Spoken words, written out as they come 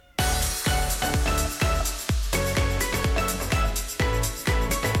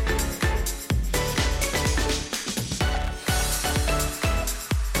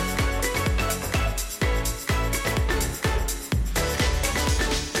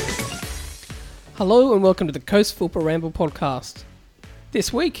Hello and welcome to the Coast Football Ramble podcast.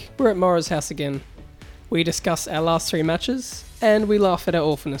 This week, we're at Morrow's house again. We discuss our last 3 matches, and we laugh at our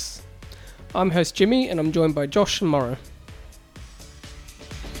awfulness. I'm host Jimmy, and I'm joined by Josh and Morrow.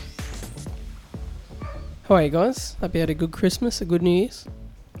 How are you guys? Hope you had a good Christmas, a good New Year's.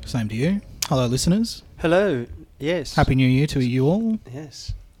 Same to you. Hello, listeners. Hello. Yes. Happy New Year to you all.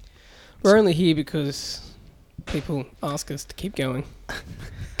 Yes. We're only here because people ask us to keep going.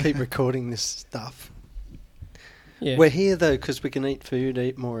 Keep recording this stuff. Yeah. We're here though because we can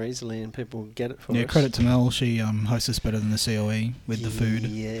eat more easily and people get it for us. Yeah, credit to Mel. She hosts us better than the COE with the food.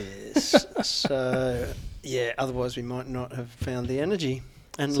 Yes. So, yeah, otherwise we might not have found the energy.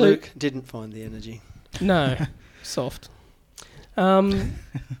 And So- Luke didn't find the energy. No, soft.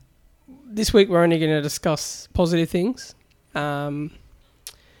 This week we're only going to discuss positive things. Miller.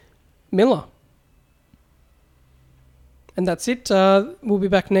 And that's it. We'll be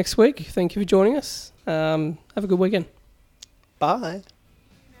back next week. Thank you for joining us. Have a good weekend. Bye.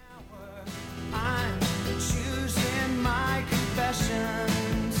 I'm choosing my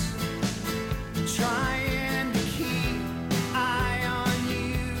confessions, trying to keep eye on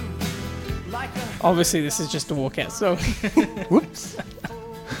you like a Obviously, this is just a walkout song. Whoops.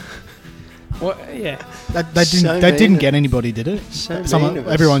 What? Yeah. That didn't get anybody, did it? So mean of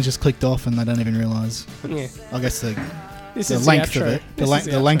us. Everyone just clicked off and they don't even realise. Yeah. I guess the This is length the of outro. it, This is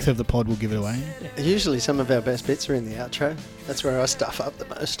the length of the pod will give it away. Usually some of our best bits are in the outro. That's where I stuff up the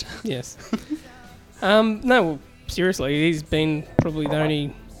most. Yes. No, well, seriously, he's been probably the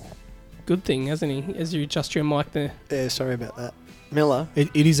only good thing, hasn't he? As you adjust your mic there. Yeah, sorry about that. Miller.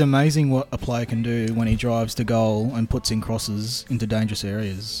 It is amazing what a player can do when he drives to goal and puts in crosses into dangerous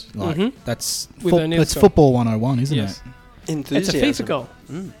areas. Like Mhm. that's With O'Neill's that's goal. football 101, isn't Yes. it? Enthusiasm. It's a FIFA goal.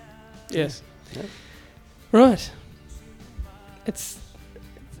 Mm. Yes. Yeah. Right.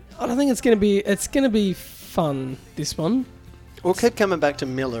 I don't think it's going to be fun, this one. We'll keep coming back to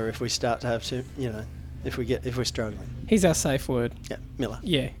Miller if we start to have to, if we're struggling. He's our safe word. Yeah, Miller.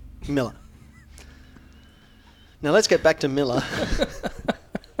 Yeah. Miller. Now let's get back to Miller.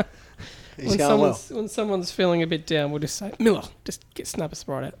 He's going well. When someone's feeling a bit down, we'll just say, Miller, just snap us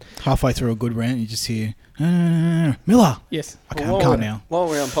right out. Halfway through a good rant, you just hear Miller. Yes. Okay, Well, I'm calm now. While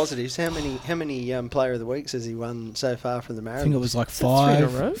we're on positives, how many Player of the Weeks has he won so far from the I Mariners? think it was like Is that 3 in a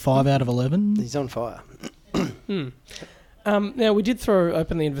row? 5 out of 11. He's on fire. Now, we did throw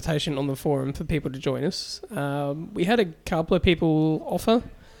open the invitation on the forum for people to join us. We had a couple of people offer.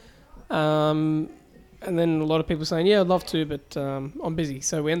 And then a lot of people saying, yeah, I'd love to, but I'm busy.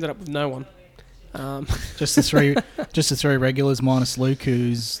 So we ended up with no one. Just the three regulars minus Luke,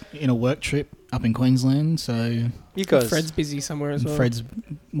 who's in a work trip up in Queensland. So You guys, Fred's busy somewhere as well. Fred's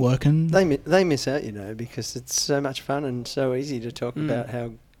working. they miss out, because it's so much fun and so easy to talk Mm. about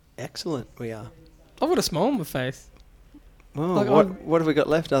how excellent we are. I've got a smile on my face. Well, Like, what have we got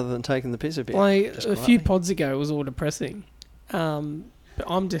left other than taking the piss a bit? Like, Just a quietly. few pods ago, it was all depressing. But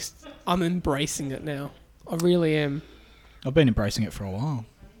I'm embracing it now. I really am. I've been embracing it for a while.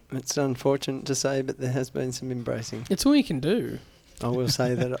 It's unfortunate to say, but there has been some embracing. It's all you can do. I will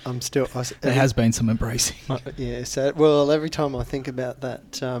say that I'm still... There has been some embracing. Yeah, so, well, every time I think about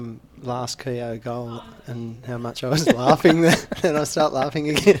that last Keogh goal and how much I was laughing, then I start laughing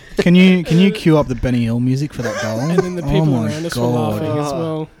again. Can you cue up the Benny Hill music for that goal? And then the people my around us were God. laughing as Oh.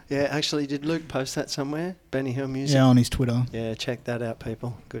 well. Yeah, actually, did Luke post that somewhere? Benny Hill music? Yeah, on his Twitter. Yeah, check that out,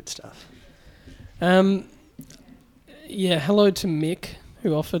 people. Good stuff. Yeah, hello to Mick,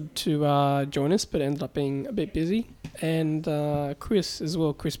 who offered to join us, but ended up being a bit busy. And Chris as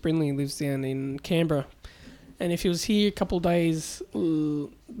well. Chris Brindley lives down in Canberra. And if he was here a couple of days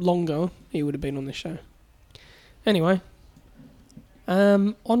longer, he would have been on the show. Anyway,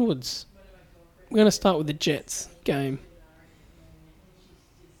 onwards. We're going to start with the Jets game.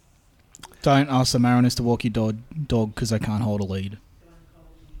 Don't ask the Mariners to walk your dog because they can't hold a lead.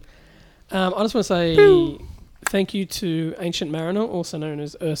 I just want to say thank you to Ancient Mariner, also known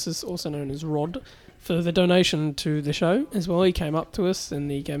as Ursus, also known as Rod, for the donation to the show as well. He came up to us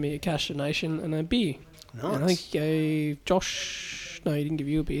and he gave me a cash donation and a beer. And I think he gave Josh... No, he didn't give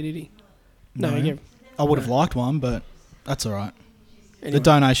you a beer, did he? No, he gave... I would have liked one, but that's all right. Anyway. The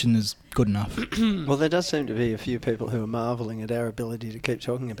donation is good enough. Well, there does seem to be a few people who are marvelling at our ability to keep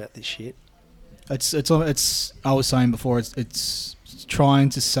talking about this shit. It's. I was saying before. It's trying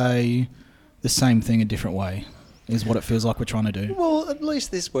to say the same thing a different way. Is what it feels like we're trying to do. Well, at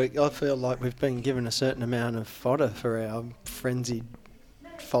least this week, I feel like we've been given a certain amount of fodder for our frenzied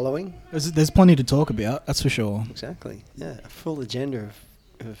following. There's plenty to talk about. That's for sure. Exactly. Yeah, a full agenda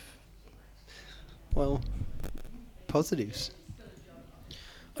of well, positives.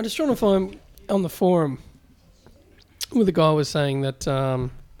 I'm just trying to find on the forum where the guy was saying that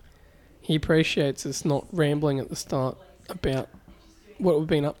he appreciates us not rambling at the start about what we've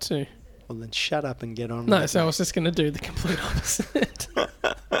been up to. Well, then shut up and get on. No, with so I it, was just going to do the complete opposite.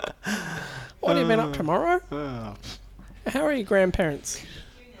 What have you been up tomorrow? mate. Oh, How are your grandparents?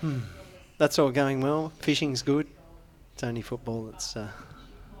 that's all going well. Fishing's good. It's only football that's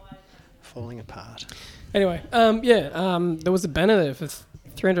falling apart. Anyway, there was a banner there for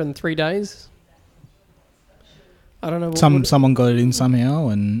 303 days. I don't know what Someone got it in somehow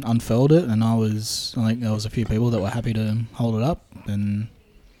and unfurled it, and I think there was a few people that were happy to hold it up, and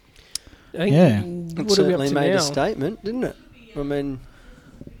I think, Yeah. It What are we up certainly to made now? a statement, didn't it? I mean,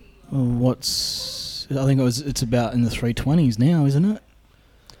 I think it's about in the 320s now, isn't it?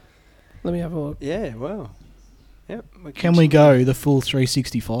 Let me have a look. yeah, well. Yep. Can we go the full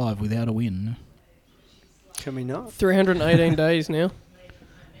 365 without a win? Can we not? 318 days now.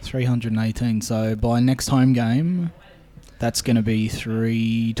 318. So by next home game, that's going to be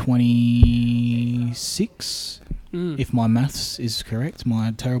 326. If my maths is correct,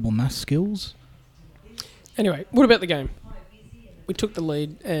 my terrible maths skills. Anyway, what about the game? We took the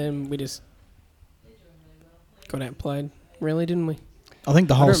lead and we just got outplayed, really, didn't we? I think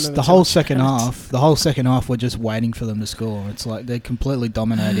the I whole don't remember the too whole much second about it. half, we're just waiting for them to score. It's like they're completely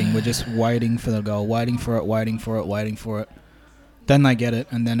dominating. We're just waiting for the goal, waiting for it. Then they get it,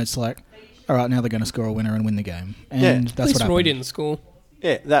 and then it's like, all right, now they're going to score a winner and win the game. And Yeah. that's At least what Roy happened. didn't score.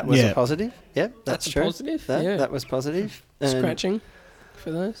 Yeah, that was Yeah. a positive. Yep, that's a true. positive, That, yeah. that was positive. And- Scratching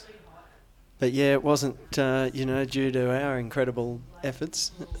for those. But yeah, it wasn't, due to our incredible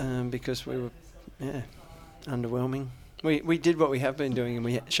efforts because we were, underwhelming. We did what we have been doing, and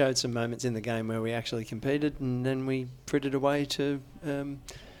we showed some moments in the game where we actually competed, and then we frittered away to,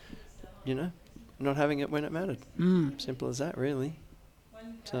 not having it when it mattered. Simple as that, really.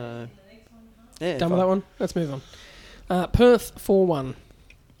 So, yeah. Done with that one? Let's move on. Perth 4-1.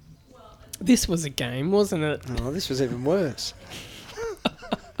 This was a game, wasn't it? Oh, this was even worse.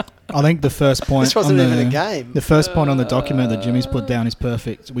 I think the first point. This wasn't on even the, a game. The first point on the document that Jimmy's put down is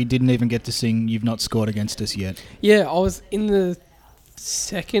perfect. We didn't even get to sing "You've Not Scored Against Us Yet." Yeah, I was in the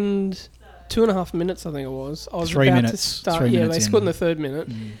second 2.5 minutes, I think it was. I was 3 about minutes. to start. 3 Yeah, minutes they scored in in. the third minute.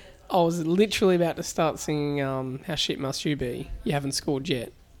 I was literally about to start singing "How shit must you be? You haven't scored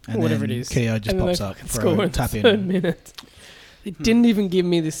yet," And or whatever it then is. Keogh just And then pops they up fucking for score a in tap the third in. minute. They didn't even give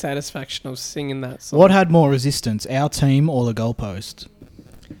me the satisfaction of singing that song. What had more resistance, our team or the goalpost?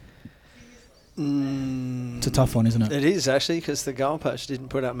 It's a tough one, isn't it? It is, actually, because the goalpost didn't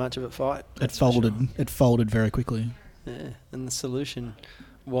put up much of a fight. It that's for folded. sure. It folded very quickly. Yeah, and the solution,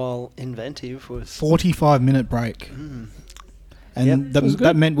 while inventive, was 45-minute break, and Yep. It was good.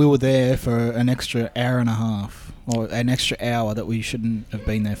 that meant we were there for an extra hour and a half, or an extra hour that we shouldn't have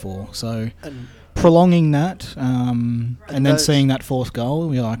been there for. So and prolonging that, and then those- seeing that fourth goal,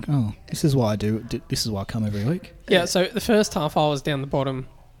 we're like, oh, this is why I do. This is why I come every week. Yeah, so the first half I was down the bottom,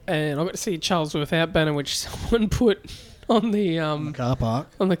 and I got to see Charles without banner, which someone put on the Car park.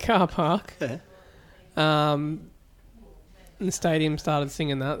 on the car park. yeah. And the stadium started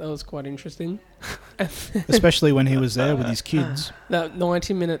singing that. That was quite interesting. Especially when he was there with his kids. That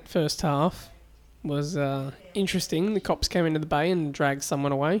 90-minute first half was interesting. The cops came into the bay and dragged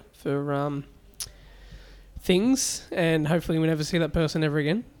someone away for things, and hopefully we never see that person ever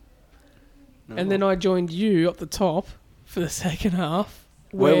again. And then I joined you up the top for the second half,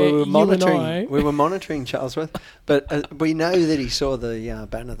 where we were you monitoring, and I, we were monitoring Charlesworth, but we know that he saw the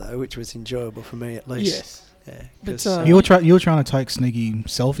banner though, which was enjoyable for me at least. yes, Yeah, But, 'cause, You were trying to take sneaky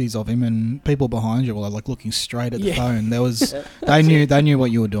selfies of him, and people behind you were like looking straight at the Yeah. phone. There was yeah, they knew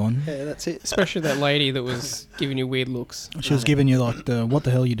what you were doing. yeah, that's it. especially that lady that was giving you weird looks. She was giving you like the "What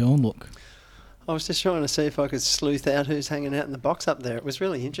the hell you doing?" look. I was just trying to see if I could sleuth out who's hanging out in the box up there. It was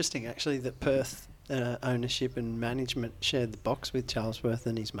really interesting, actually, that Perth ownership and management shared the box with Charlesworth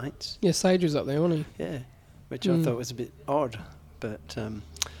and his mates. Yeah, Sage was up there, wasn't Yeah, which Mm. I thought was a bit odd, but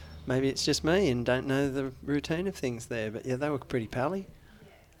maybe it's just me and don't know the routine of things there. But yeah, they were pretty pally.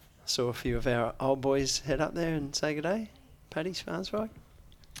 Saw a few of our old boys head up there and say good day. Paddy's Farnsworth.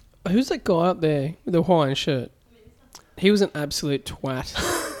 he? Who's that guy up there with the Hawaiian shirt? He was an absolute twat.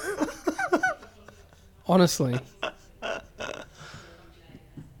 Honestly.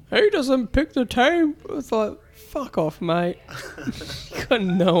 He doesn't pick the team. It's like, fuck off, mate. You got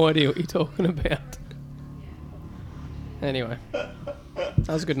no idea what you're talking about. Anyway. That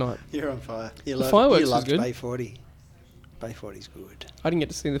was a good night. You're on fire. You The loved, fireworks you was loved good. Bay 40. Bay 40's good. I didn't get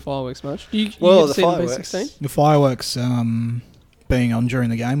to see the fireworks much. You Well, get to the see them fireworks. B16? The fireworks being on during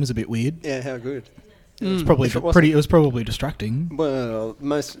the game was a bit weird. Yeah, how good. It's probably If it wasn't- It was probably distracting. Well,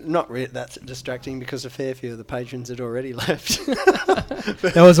 that's distracting because a fair few of the patrons had already left.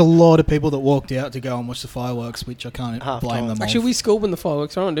 There was a lot of people that walked out to go and watch the fireworks, which I can't Half blame time. them. Actually, off. we scored when the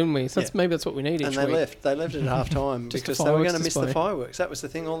fireworks were on, didn't we? So Yeah. maybe that's what we need each And they week. left. They left at half time Just because a they were fireworks going to miss the display. fireworks. That was the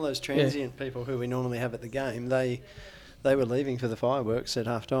thing. All those transient people who we normally have at the game, they were leaving for the fireworks at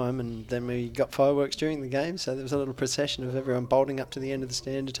half time, and then we got fireworks during the game. So there was a little procession of everyone bolting up to the end of the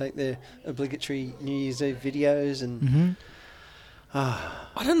stand to take their obligatory New Year's Eve videos. And Mhm.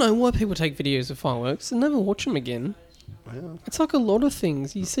 I don't know why people take videos of fireworks and never watch them again. well, It's like a lot of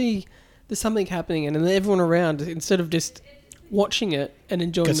things. You see there's something happening and then everyone around, instead of just watching it and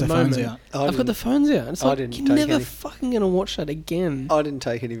enjoying Gets the their phones moment, out. I've got the phones out. It's I like, didn't you're take never any. fucking going to watch that again. I didn't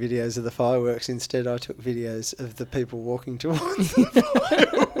take any videos of the fireworks. Instead, I took videos of the people walking towards the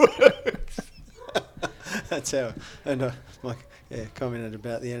fireworks. That's how. And Mike, commented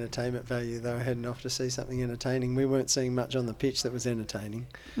about the entertainment value. They were heading off to see something entertaining. We weren't seeing much on the pitch that was entertaining.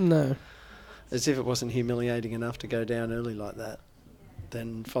 No. As if it wasn't humiliating enough to go down early like that.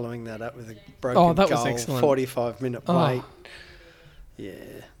 Then following that up with a broken Oh, that was goal, excellent. 45-minute Oh. wait. Yeah,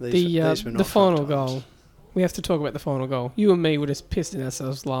 these were not The final fun times. goal. We have to talk about the final goal. You and me were just pissing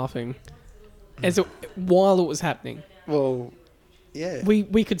ourselves laughing while it was happening. Well, yeah.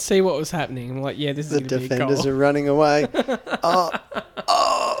 We could see what was happening. I'm like, yeah, this is The going to be a defenders goal. are running away.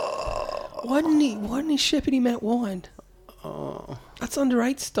 Why didn't he shepherd him out wide? Oh, That's under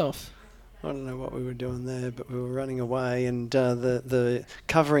 8 stuff. I don't know what we were doing there, but we were running away, and the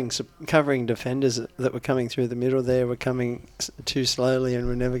covering defenders that were coming through the middle there were coming too slowly, and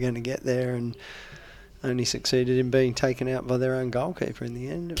were never going to get there, and only succeeded in being taken out by their own goalkeeper in the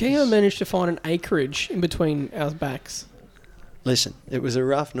end. Keogh managed to find an acreage in between our backs. Listen, it was a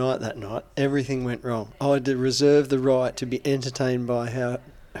rough night that night. Everything went wrong. I had to reserve the right to be entertained by how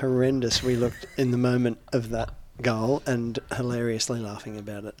horrendous we looked in the moment of that goal and hilariously laughing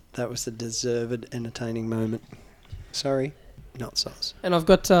about it. That was the deserved entertaining moment. Sorry, not sauce. And I've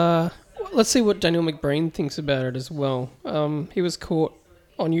got... let's see what Daniel McBreen thinks about it as well. He was caught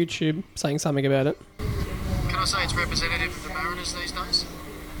on YouTube saying something about it. Can I say it's representative of the Mariners these days?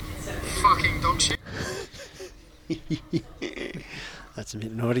 Fucking dog shit. That's a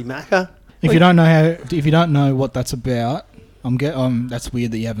bit naughty, Macca. If you don't know what that's about, that's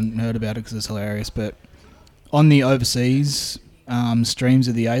weird that you haven't heard about it because it's hilarious. But on the overseas streams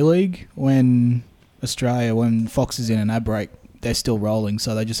of the A-League, when Fox is in an ad break, they're still rolling,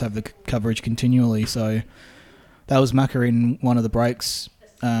 so they just have the coverage continually. So that was Macca in one of the breaks,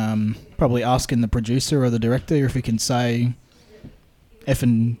 probably asking the producer or the director if he can say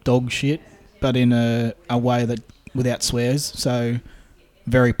effing dog shit, but in a way that without swears. So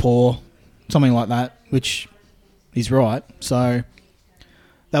very poor, something like that, which he's right. So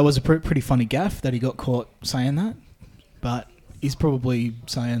that was a pretty funny gaffe that he got caught saying that, but he's probably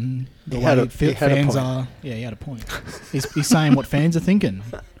saying the He had way a fans point. are. Yeah, he had a point. He's saying what fans are thinking,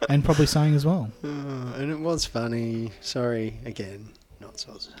 and probably saying as well. And it was funny. Sorry, again, not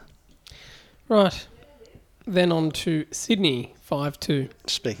sauce. Right. Then on to Sydney, 5-2.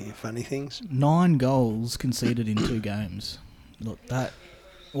 Speaking of funny things, 9 goals conceded in 2 games. Look,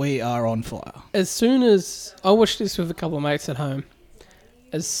 we are on fire. As soon as... I watched this with a couple of mates at home.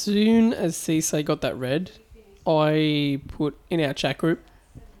 As soon as Cisse got that red, I put in our chat group...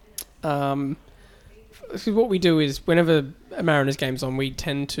 so what we do is, whenever a Mariners game's on, we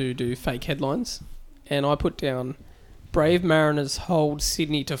tend to do fake headlines. And I put down, Brave Mariners hold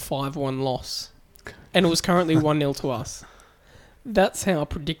Sydney to 5-1 loss. And it was currently 1-0 to us. That's how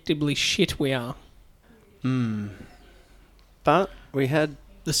predictably shit we are. but we had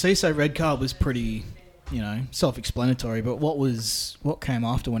The Cisse red card was pretty, self-explanatory. But what came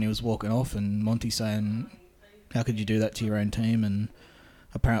after when he was walking off and Monty saying, "How could you do that to your own team?" and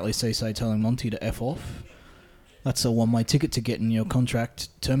apparently Cisse telling Monty to F off. That's a one-way ticket to getting your contract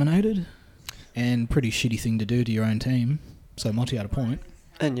terminated, and pretty shitty thing to do to your own team. So Monty had a point.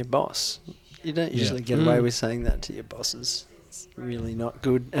 and your boss. You don't usually get away with saying that to your bosses. It's really not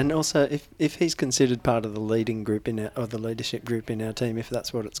good. And also, if he's considered part of the leading group or the leadership group in our team, if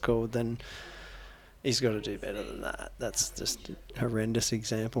that's what it's called, then he's got to do better than that. That's just a horrendous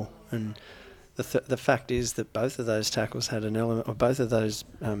example. And the fact is that both of those tackles had an element, or both of those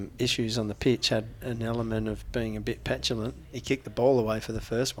issues on the pitch had an element of being a bit petulant. He kicked the ball away for the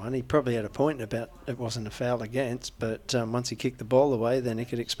first one. He probably had a point about it wasn't a foul against, but once he kicked the ball away, then he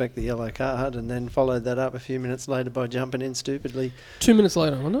could expect the yellow card, and then followed that up a few minutes later by jumping in stupidly. 2 minutes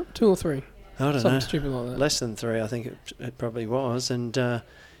later, wasn't it? 2 or 3? I don't Something know. stupid like that. Less than 3, I think it probably was. And,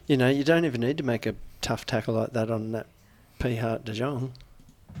 you don't even need to make a tough tackle like that on that P. Hart de Jong.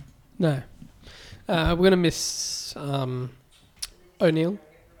 No. We're going to miss O'Neill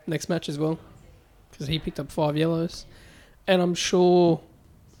next match as well because he picked up 5 yellows. And I'm sure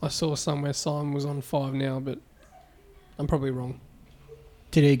I saw somewhere Simon was on 5 now, but I'm probably wrong.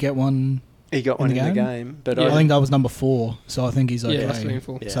 Did he get one? He got one in the game, but Yeah. I think that was number 4, so I think he's okay. Yeah, that's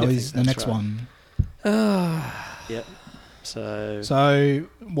meaningful. Yeah, so I he's think the that's next right. one. Yep. So So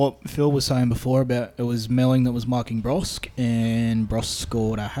what Phil was saying before about it was Melling that was marking Brosk, and Brosk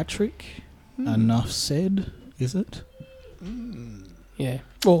scored a hat trick. Enough said, is it? Yeah.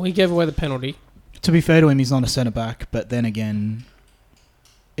 Well, he gave away the penalty. To be fair to him, he's not a centre back, but then again,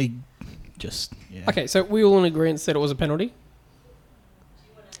 he just Okay, so we all in agreement that it was a penalty.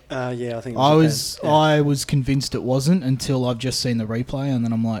 yeah, I think it I a was pen. Yeah. I was convinced it wasn't until I've just seen the replay, and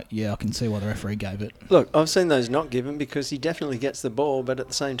then I'm like, yeah, I can see why the referee gave it. Look, I've seen those not given because he definitely gets the ball, but at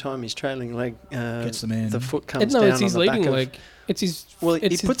the same time, his trailing leg, Gets the man. the foot comes No, down it's on his the leading back of. leg. It's his. Well, he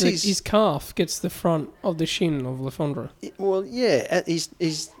it's puts his calf gets the front of the shin of Lafondra. Well, yeah,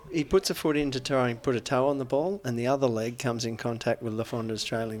 he puts a foot in to try and put a toe on the ball, and the other leg comes in contact with Lafondra's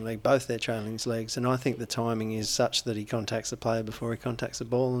trailing leg, both their trailing legs, and I think the timing is such that he contacts the player before he contacts the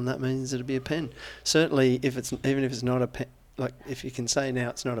ball, and that means it'll be a pen. Certainly, even if it's not a pen, like if you can say now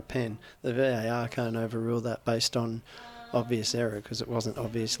it's not a pen, the VAR can't overrule that based on obvious error because it wasn't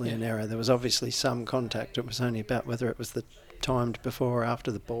obviously an error. There was obviously some contact. It was only about whether it was the timed before or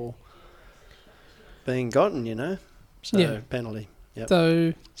after the ball being gotten, you know. So Yeah. penalty. Yep.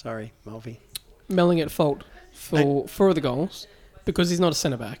 So Sorry, Mulvey. Melling at fault for the goals because he's not a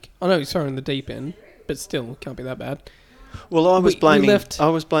centre back. I know he's throwing the deep end, but still can't be that bad. Well, I was We left-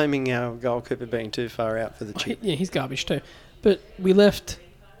 blaming our goalkeeper being too far out for the chip. Yeah, he's garbage too. But we left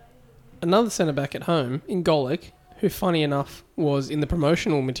another centre back at home in Golick, who, funny enough, was in the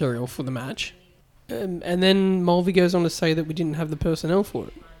promotional material for the match. And then Mulvey goes on to say that we didn't have the personnel for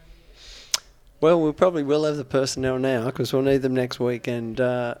it. Well, we probably will have the personnel now because we'll need them next week. And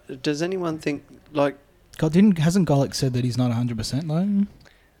does anyone think like God, hasn't Golick said that he's not 100% though?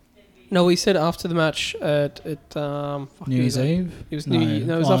 No, he said after the match at New Year's Eve? It was it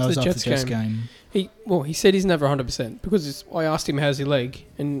was after the Jets game. game. He said he's never 100% because I asked him how's your leg,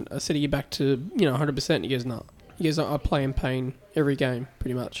 and I said, are you back to 100%? He goes, no. He goes, I play in pain every game,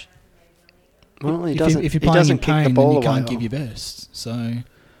 pretty much. well, he If doesn't. you're he playing doesn't in kick the pain, then ball you away. can't give your best. So,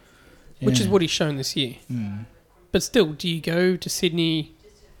 Which is yeah. what he's shown this year. Mm. But still, do you go to Sydney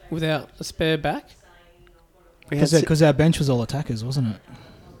without a spare back? Because our bench was all attackers, wasn't it?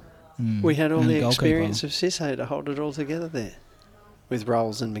 Mm. We had all And the goalkeeper. experience of Sissay to hold it all together there, with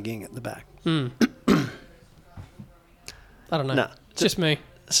Rolls and McGing at the back. I don't know. No. Just me.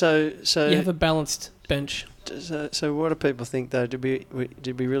 So You have a balanced bench. So what do people think though? Did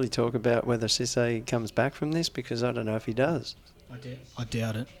we really talk about whether Sissay comes back from this? Because I don't know if he does. I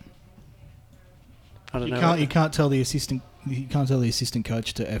doubt it. I don't You know. can't. You can't tell the assistant. You can't tell the assistant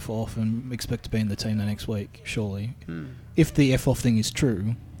coach to f off and expect to be in the team the next week. Surely, if the f off thing is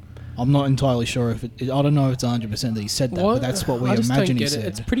true, I'm not entirely sure if it. I don't know if it's 100% that he said that, but that's what we I just imagine don't he get said. it.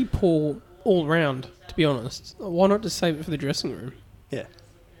 It's pretty poor all round, to be honest. Why not just save it for the dressing room? Yeah.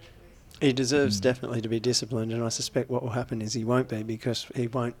 He deserves definitely to be disciplined, and I suspect what will happen is he won't be because he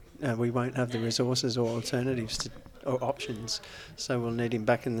won't. We won't have the resources or alternatives or options, so we'll need him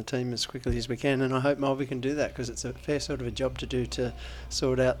back in the team as quickly as we can. And I hope Mulvey can do that because it's a fair sort of a job to do to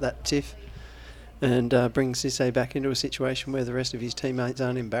sort out that tiff and bring Sissay back into a situation where the rest of his teammates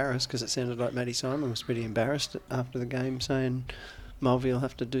aren't embarrassed. Because it sounded like Matty Simon was pretty embarrassed after the game, saying Mulvey will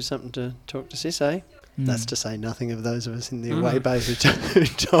have to do something to talk to Sissay. That's to say nothing of those of us in the away base who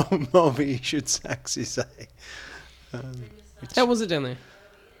told Mulvey he should sack Sissay. How was it down there?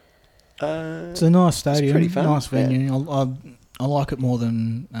 It's a nice stadium, pretty fun, nice venue. I like it more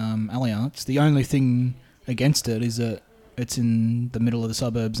than Allianz. The only thing against it is that it's in the middle of the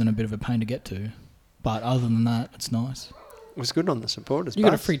suburbs and a bit of a pain to get to. But other than that, it's nice. It was good on the supporters. You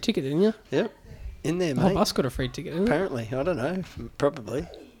got a free ticket, didn't you? Yep, in there, The whole mate. bus got a free ticket, didn't it? Apparently, I don't know. Probably.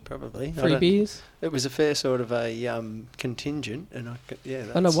 I Free don't- beers. It was a fair sort of a contingent, and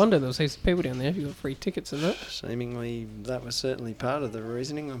that's Oh, no wonder there was heaps of people down there if you got free tickets and that. seemingly that was certainly part of the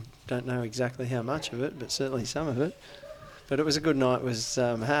reasoning. I don't know exactly how much of it, but certainly some of it. But it was a good night was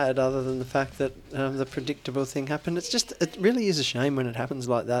had, other than the fact that the predictable thing happened. It really is a shame when it happens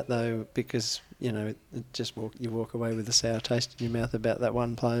like that, though, because it just you walk away with a sour taste in your mouth about that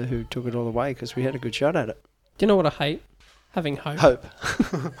one player who took it all away because we had a good shot at it. Do you know what I hate? Having hope. Hope.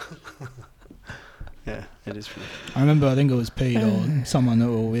 Yeah, it is. I remember, I think it was Pete or someone that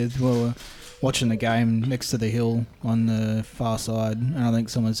we were with. We were watching the game next to the hill on the far side, and I think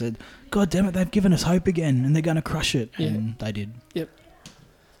someone said, "God damn it, they've given us hope again, and they're going to crush it." Yeah. And they did. Yep.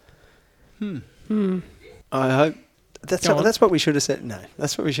 I hope that's Go on. that's what we should have said. No,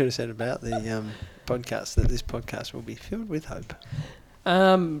 that's what we should have said about the podcast. That this podcast will be filled with hope.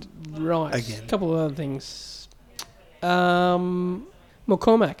 Right. Again. A couple of other things.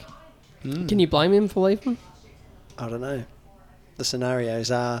 McCormack. Can you blame him for leaving? I don't know. The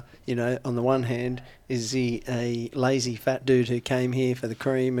scenarios are, on the one hand, is he a lazy fat dude who came here for the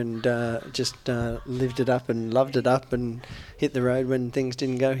cream and just lived it up and loved it up and hit the road when things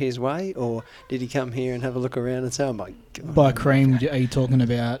didn't go his way? Or did he come here and have a look around and say, oh my God. By cream, are you talking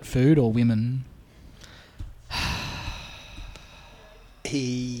about food or women?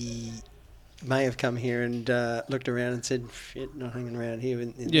 He may have come here and looked around and said, shit, not hanging around here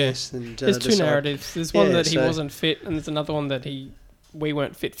in Yeah. this. And, There's two decide- narratives. There's one Yeah, that he so- wasn't fit, and there's another one that we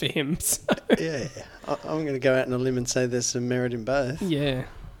weren't fit for him. So, Yeah, I'm going to go out on a limb and say there's some merit in both. yeah.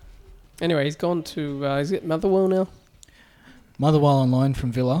 Anyway, he's gone to is it Motherwell now? Motherwell on loan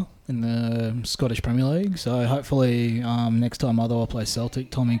from Villa in the Scottish Premier League. So hopefully next time Motherwell play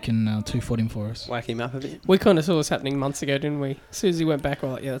Celtic, Tommy can two-foot him for us. Whack him up a bit. We kind of saw this happening months ago, didn't we? As soon as he went back, we're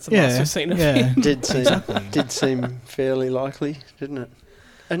like, yeah, that's the Yeah, last we've seen of yeah. him. Did seem fairly likely, didn't it?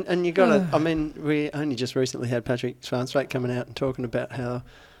 And you got to, I mean, we only just recently had Patrick Swansfeld coming out and talking about how,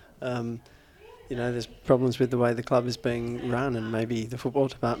 there's problems with the way the club is being run and maybe the football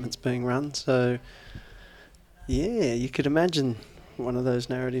department's being run. So, yeah, you could imagine one of those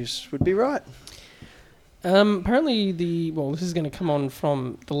narratives would be right. Apparently this is going to come on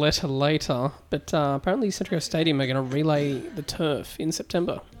from the letter later, but apparently Central Coast Stadium are going to relay the turf in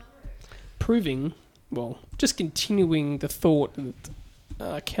September, proving, just continuing the thought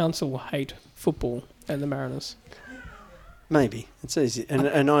that council hate football and the Mariners. Maybe. It's easy.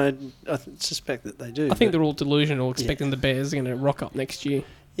 And I suspect that they do. I think but- they're all delusional, expecting the Bears are going to rock up next year.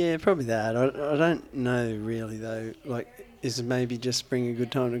 Yeah, probably that. I don't know really, though. Like, is it maybe just spring a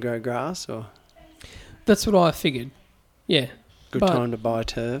good time to grow grass or That's what I figured. Yeah. good But time to buy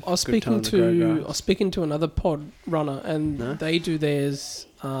turf? I was good time speaking grow to grass? another pod runner, and No? they do theirs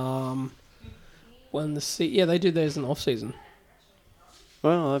they do theirs in off season.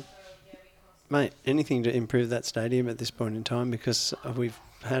 Well, mate, anything to improve that stadium at this point in time, because we've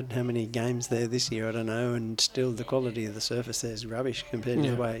had how many games there this year, I don't know, and still the quality of the surface there is rubbish compared to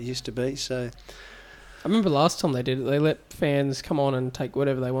Yeah. the way it used to be. So, I remember last time they did it, they let fans come on and take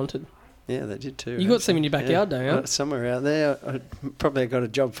whatever they wanted. yeah, they did too. You got some in your backyard, don't you? Somewhere out there. I probably got a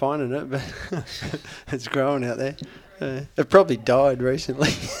job finding it, but it's growing out there. It probably died recently.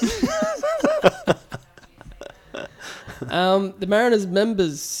 The Mariners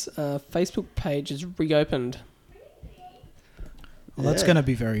members' Facebook page is reopened. Well, that's Yeah. going to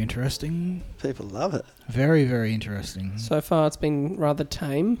be very interesting. People love it. Very, very interesting. So far, it's been rather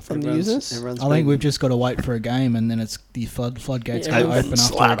tame from the users. Everyone's I think been- we've just got to wait for a game, and then it's the floodgates Yeah, going to open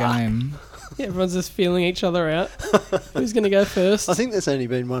after a game. Yeah, everyone's just feeling each other out. Who's going to go first? I think there's only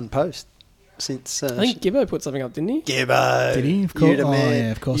been one post since. I think Gibbo put something up, didn't he? Gibbo. Did he? Of course- You the oh, man.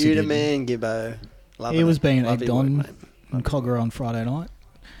 yeah, of course You he the did. man, Gibbo. Love He it. was being Love egged your work, on mate. in Cogger on Friday night,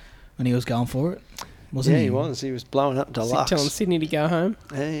 and he was going for it, wasn't Yeah, he? he was. He was blowing up Telling deluxe. Sydney to go home.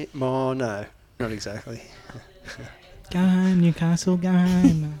 Hey, no, not exactly. Go home, Newcastle, go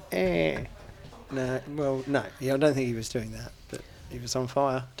home. No. Yeah, I don't think he was doing that, but he was on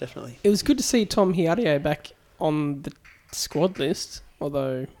fire, definitely. It was good to see Tom Hiario back on the squad list,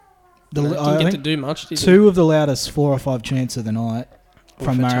 although didn't I get to think do much, did he? two of the loudest 4 or 5 chants of the night Or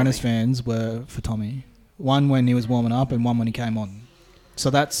from for Mariners Tommy. fans were for Tommy. One when he was warming up, and one when he came on. So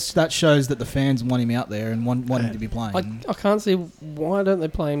that shows that the fans want him out there and want him to be playing. I can't see why don't they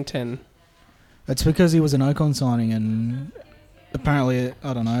play him 10. It's because he was an Ocon signing, and apparently,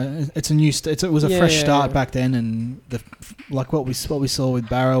 I don't know. It's a new. It was a fresh start back then, and like what we saw with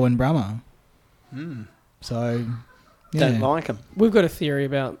Barrow and Brahma. So, yeah. Don't like him. We've got a theory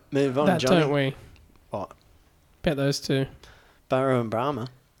about Move on, that, Johnny. don't we? What? About those two. Barrow and Brahma.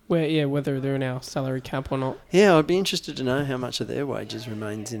 Whether they're in our salary cap or not. Yeah, I'd be interested to know how much of their wages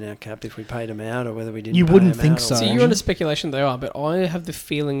remains in our cap if we paid them out, or whether we didn't. You pay wouldn't them think out, or so. So what. you're under speculation they are, but I have the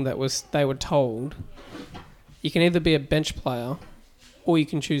feeling that they were told you can either be a bench player or you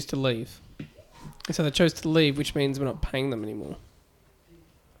can choose to leave. And so they chose to leave, which means we're not paying them anymore.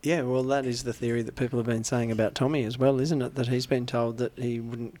 Yeah, well, that is the theory that people have been saying about Tommy as well, isn't it? That he's been told that he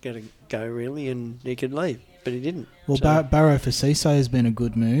wouldn't get a go, really, and he could leave, but he didn't. Well, So- Barrow for Cisse has been a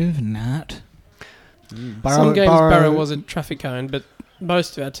good move. Nat. Some games Barrow was a traffic cone, but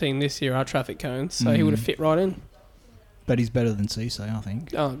most of our team this year are traffic cones, so he would have fit right in. But he's better than Cisse, I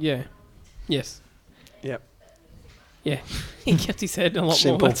think. Oh, yeah. Yes. Yep. Yeah. He kept his head a lot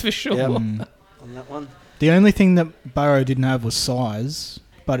Simple. more, that's for sure. Yep. Mm. On that one. The only thing that Barrow didn't have was size,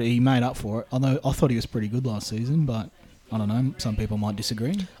 but he made up for it. Although I thought he was pretty good last season, but I don't know. Some people might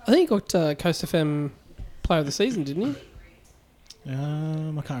disagree. I think he got Coast FM Player of the Season, didn't he?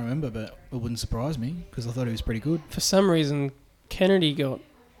 I can't remember, but it wouldn't surprise me because I thought he was pretty good. For some reason, Kennedy got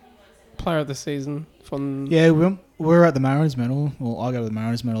Player of the Season from... Yeah, we're at the Mariners Medal. Well, I go to the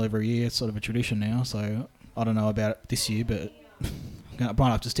Mariners Medal every year. It's sort of a tradition now, so I don't know about it this year, but I might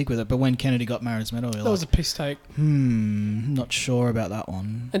have to stick with it. But when Kennedy got Mariners Medal, That was a piss take. not sure about that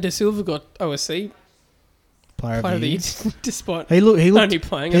one. And De Silva got OSC Player Player of the Year. despite He looked. only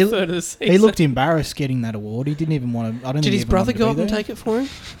playing a third of the season. He looked embarrassed getting that award. He didn't even want to. I don't. Did think his he even brother wanted to go be up and there. take it for him?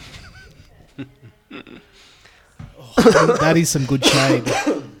 That is some good shade.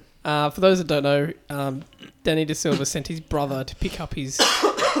 For those that don't know, Danny De Silva sent his brother to pick up his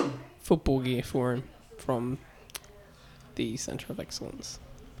football gear for him from the Centre of Excellence.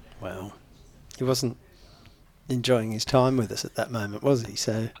 Wow. He wasn't enjoying his time with us at that moment, was he?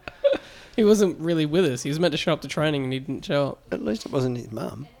 So He wasn't really with us. He was meant to show up to training and he didn't show up. at least it wasn't his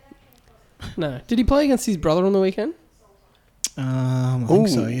mum. No. Did he play against his brother on the weekend? I think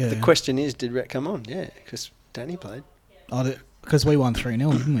so. Yeah. The question is, did Rhett come on? Yeah, because Danny played. Because we won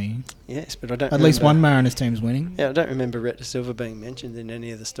 3-0, didn't we? Yes, but I don't At least remember- one Mariners team's winning. Yeah, I don't remember Rhett De Silva being mentioned in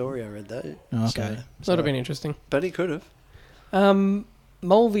any of the story I read, though. Oh, okay. That would have been interesting. But he could have.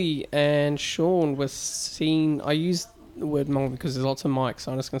 Mulvey and Sean was seen... I used the word Mulvey because there's lots of mics,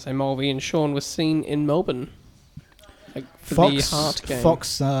 so I'm just going to say Mulvey and Sean was seen in Melbourne. Like, for the Heart game.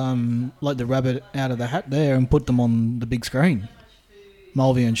 Fox let the rabbit out of the hat there and put them on the big screen.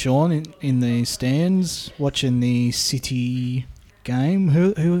 Mulvey and Sean in the stands watching the City game.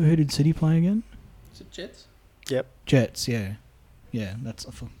 Who did City play again? Is it Jets? Yep. Jets, yeah. Yeah, that's...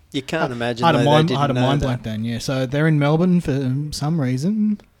 You can't imagine I had a though, mind, they I had a didn't know mind that. blank then, yeah. So they're in Melbourne for some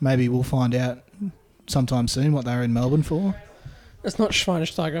reason. Maybe we'll find out sometime soon what they're in Melbourne for. It's not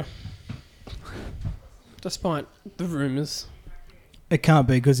Schweinsteiger. Despite the rumours. It can't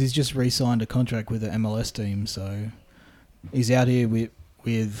be because he's just re-signed a contract with the MLS team, so he's out here with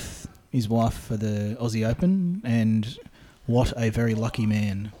his wife for the Aussie Open, and what a very lucky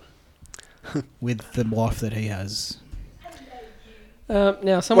man with the wife that he has. Now,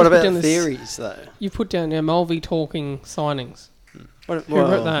 What someone put about down this... theories, though? You put down there Mulvey talking signings. What, Who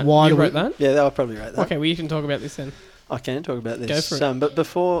wrote that? why You do we- wrote that? Yeah, I'll probably write that. Okay, well, you can talk about this then. I can talk about this. Go for it. But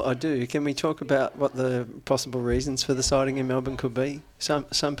before I do, can we talk about what the possible reasons for the sighting in Melbourne could be? Some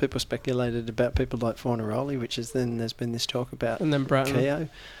people speculated about people like Fornaroli, which is then there's been this talk about And then Bratton. Keogh.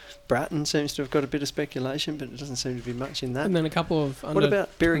 Bratton seems to have got a bit of speculation, but it doesn't seem to be much in that. And then a couple of What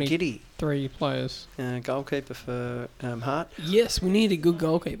about Barry 23 Giddy, players. goalkeeper for Hart? Yes, we need a good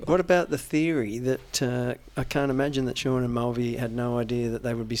goalkeeper. What about the theory that I can't imagine that Sean and Mulvey had no idea that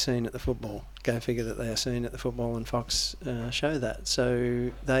they would be seen at the football? Go figure that they are seen at the football, and Fox show that.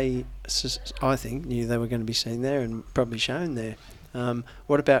 So they, I think, knew they were going to be seen there and probably shown there.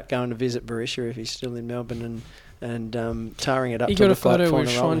 What about going to visit Berisha if he's still in Melbourne and tarring it up He to got a look like photo with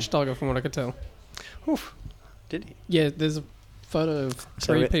Fornaroli? Schweinsteiger from what I could tell. Oof. Did he? Yeah, there's a photo of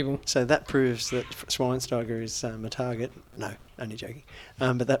So three it- people. So that proves that Schweinsteiger is a target. No, only joking.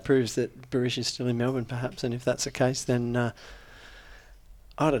 But that proves that Berisha is still in Melbourne, perhaps. And if that's the case, then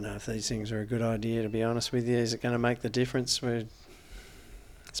I don't know if these things are a good idea, to be honest with you. Is it going to make the difference?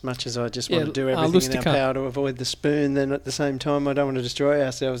 As much as I just want to do everything in our Lustica. power to avoid the spoon, then at the same time, I don't want to destroy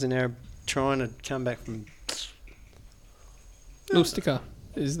ourselves in our trying to come back from... Lustica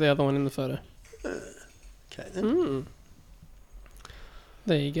is the other one in the photo. Okay, then. Mm.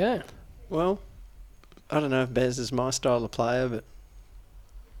 There you go. Well, I don't know if Bez is my style of player, but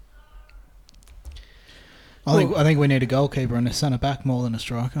I think we need a goalkeeper and a centre back more than a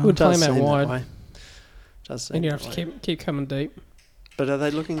striker. Would play does him out seem that wide. way. Does seem And you that have to way. keep coming deep. But are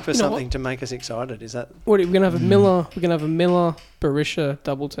they looking for You know something what? to make us excited? Is that What we're gonna have a Miller. We're gonna have a Miller Berisha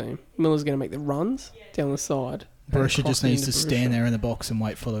double team. Miller's gonna make the runs down the side. and Berisha cross just it needs to into stand Berisha. there in the box and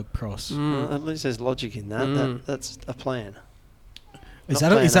wait for the cross. Mm. Well, at least there's logic in that. Mm. That's a plan. Is Not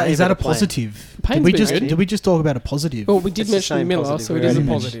that plan A, is that but a a plan. positive? Payne's been good. Did we just talk about a positive? Well, we did It's the mention same Miller, positive. so We it is a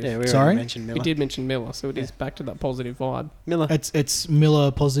already positive. Yeah, we Sorry? already mentioned Miller. We did mention Miller, so it is Yeah. back to that positive vibe. Miller. It's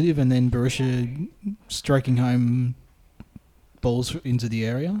Miller positive and then Berisha stroking home balls into the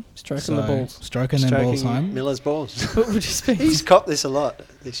area. Stroking the balls. Stroking them balls Stroking home. Miller's balls. But we're just being He's copped this a lot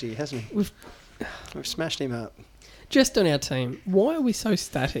this year, hasn't he? We've- We've smashed him up. just on our team. Why are we so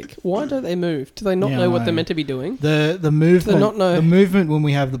static? Why don't they move? Do they not Yeah, know I what know. they're meant to be doing? The movement not know- the movement when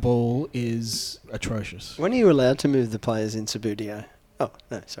we have the ball is atrocious. When are you allowed to move the players in Subudio? Oh,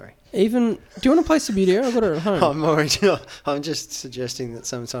 no, sorry. Even do you want to play Subudio? I've got it at home. I'm just suggesting that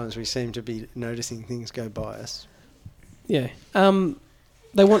sometimes we seem to be noticing things go by us. Yeah.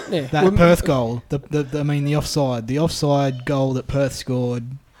 They want yeah. That Perth goal, the offside goal that Perth scored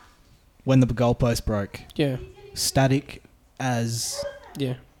when the goalpost broke. Yeah, Static as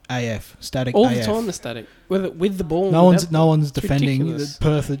yeah. AF. Static All AF. the time, the static. With the ball. No without one's It's defending. ridiculous.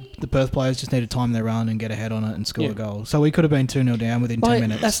 The Perth players just need to time their run and get ahead on it and score Yeah. a goal. So we could have been 2-0 down within 10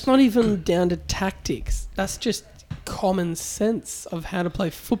 minutes. That's not even down to tactics. That's just common sense of how to play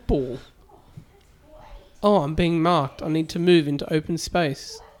football. Oh, I'm being marked. I need to move into open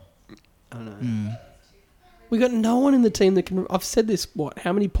space. I know. Mm. We got no one in the team that can. I've said this.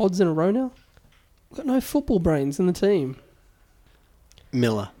 How many pods in a row now? We've got no football brains in the team.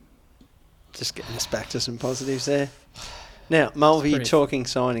 Miller. Just getting us back to some positives there. Now, Mulvey pretty- talking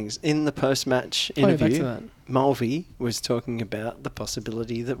signings. In the post-match Oh, yeah, back to interview, that. Mulvey was talking about the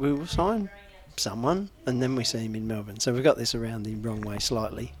possibility that we will sign someone, and then we see him in Melbourne. So we got this around the wrong way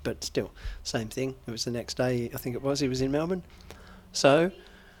slightly, but still, same thing. It was the next day, I think it was, he was in Melbourne. So,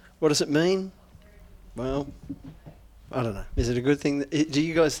 what does it mean? Well, I don't know. Is it a good thing? Do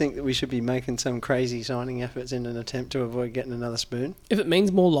you guys think that we should be making some crazy signing efforts in an attempt to avoid getting another spoon? If it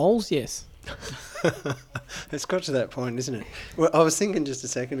means more lols, yes. It's got to that point, isn't it? Well, I was thinking just a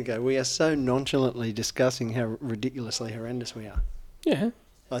second ago, we are so nonchalantly discussing how ridiculously horrendous we are. Yeah.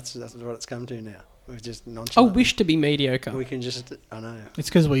 That's what it's come to now. We're just I nonchalant. wish to be mediocre. We can just, I know. It's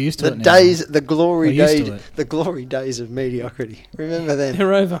because we're used to The it now. days, the glory We're used days, to it. the glory days of mediocrity. Remember then?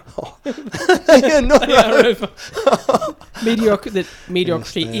 They're over. Oh. They are not They are over. over. Mediocrity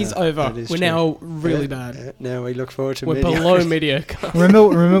Yes, is they are. over. That is We're true. now really Yeah, bad. yeah. Now we look forward to We're mediocrity. below mediocre.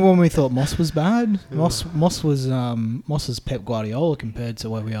 Remember when we thought Moss was bad? Moss was Moss's Pep Guardiola compared to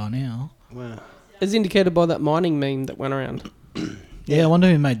where we are now. Wow. As indicated by that mining meme that went around. Yeah, I wonder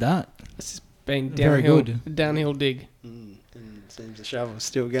who made that. It's just been Very downhill dig. And it seems the shovel's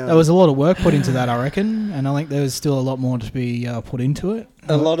still going. There was a lot of work put into that, I reckon, and I think there's still a lot more to be put into it.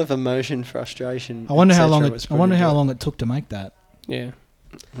 a lot of emotion, frustration. I wonder how etc. long was I put wonder into how it. long it took to make that. Yeah.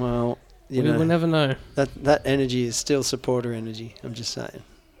 Well, you We'll know, never know. that energy is still supporter energy. I'm just saying.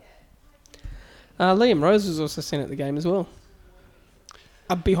 Liam Rose was also seen at the game as well.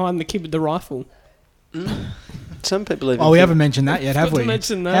 Up behind the kid with the rifle. Some people even. Oh, we think- haven't mentioned that yet, have Forgot we? to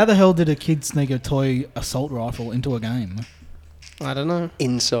mention that. How the hell did a kid sneak a toy assault rifle into a game? I don't know.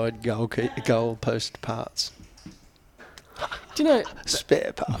 inside goal post parts, Do you know,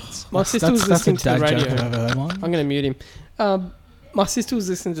 spare parts. my sister was That's a listening to the dad joke radio. I've ever heard one. I'm going to mute him. My sister was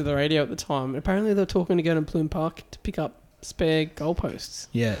listening to the radio at the time. And apparently they were talking to go to Plume Park to pick up spare goalposts.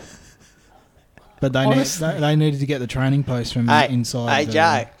 Yeah. But Honestly. they needed to get the training post from Hey, inside. Hey the-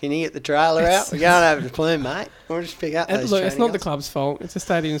 Joe, can you get the trailer out? We're going over to Plume, mate. We'll just pick up And those look, it's not the training club's fault. It's the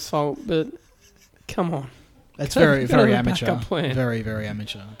stadium's fault. But come on. It's Gotta- very, gotta very have a amateur. backup plan. Very, very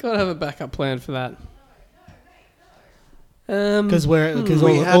amateur. Got to have a backup plan for that. Because We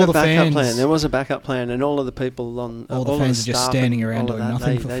had all a the backup fans, plan. There was a backup plan, and all of the people on All the of fans are just staff standing and around all of doing that,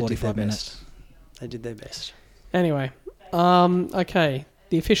 nothing for they did 45 their minutes. best. They did their best. Anyway, okay.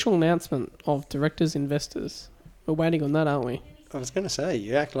 The official announcement of directors, investors. We're waiting on that, aren't we? I was going to say,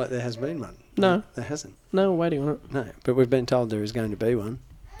 you act like there has been one. No. There hasn't. No, we're waiting on it. No, but we've been told there is going to be one.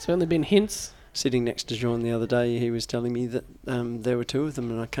 Certainly been hints. Sitting next to John the other day, he was telling me that there were two of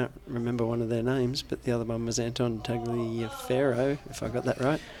them, and I can't remember one of their names, but the other one was Anton Tagliaferro, if I got that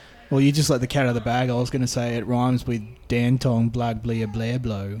right. Well, you just let the cat out of the bag. I was going to say it rhymes with Dantong Blag Blia Blair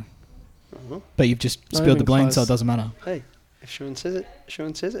Blow. Uh-huh. But you've just Not spilled the even blame, close. so it doesn't matter. Hey, if Sean says it,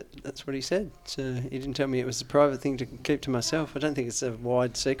 Sean says it. That's what he said. So he didn't tell me it was a private thing to keep to myself. I don't think it's a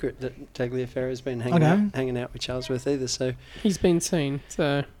wide secret that Tagliaferro's been hanging out with Charlesworth either. So He's been seen.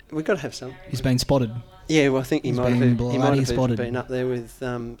 So we've got to have some. He's been spotted. Yeah, well, I think he He's might have been been, he bloody might have even spotted. been up there with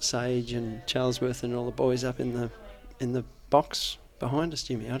Sage and Charlesworth and all the boys up in the box behind us,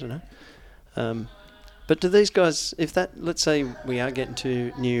 Jimmy. I don't know. But do these guys, if that, let's say we are getting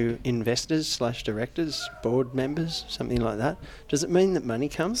to new investors / directors, board members, something like that, does it mean that money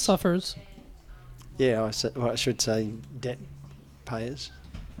comes? suffers. Yeah, I should say debt payers.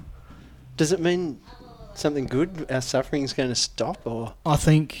 Does it mean something good? Our suffering's going to stop, or I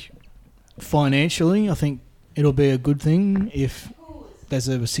think financially, I think it'll be a good thing if there's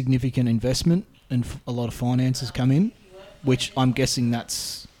a significant investment and a lot of finances come in, which I'm guessing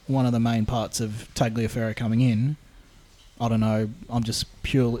that's one of the main parts of Tagliaferro coming in. I don't know. I'm just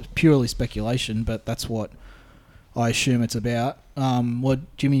purely speculation, but that's what I assume it's about.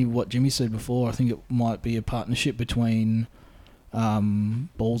 What Jimmy said before, I think it might be a partnership between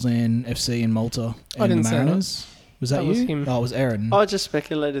Balzan FC and Malta I and didn't the say that. Mariners. Was that That you? was him. Oh, it was Aaron. I just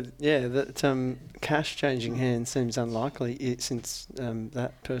speculated, that cash changing hands seems unlikely since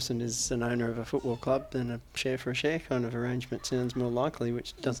that person is an owner of a football club, and a share for a share kind of arrangement sounds more likely,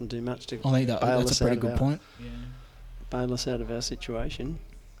 which doesn't do much to I think bail that's us a pretty out good of point. bail us out of our situation.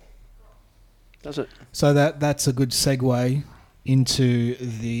 Does it? So that's a good segue into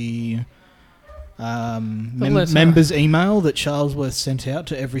the letter. members' email that Charlesworth sent out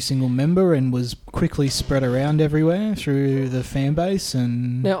to every single member and was quickly spread around everywhere through the fan base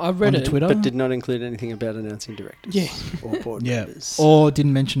and Now, I read on it, Twitter. But did not include anything about announcing directors Yeah. or board Yeah. members. Or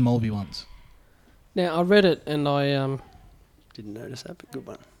didn't mention Mulvey once. Now, I read it and I Didn't notice that, but good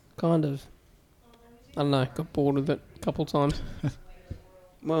one. kind of, I don't know, got bored with it a couple of times.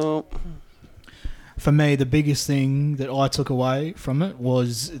 Well, For me, the biggest thing that I took away from it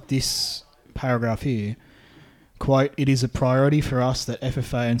was this paragraph here. Quote, "It is a priority for us that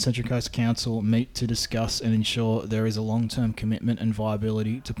FFA and Central Coast Council meet to discuss and ensure there is a long-term commitment and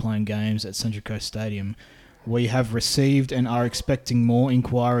viability to playing games at Central Coast Stadium. We have received and are expecting more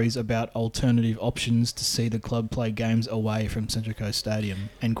inquiries about alternative options to see the club play games away from Central Coast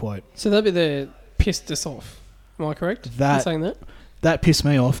Stadium." End quote. So that'd be the pissed us off. Am I correct in That saying that? that pissed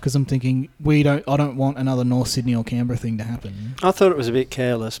me off because I'm thinking I don't want another North Sydney or Canberra thing to happen. I thought it was a bit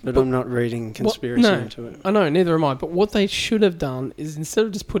careless, but I'm not reading conspiracy no. into it. I know, neither am I. But what they should have done is instead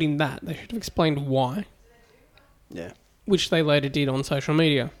of just putting that, they should have explained why, Yeah. which they later did on social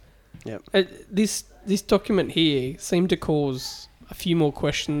media. Yep. This document here seemed to cause a few more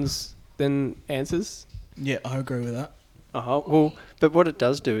questions than answers. Yeah, I agree with that. Oh, well, but what it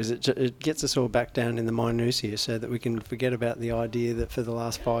does do is it gets us all back down in the minutiae so that we can forget about the idea that for the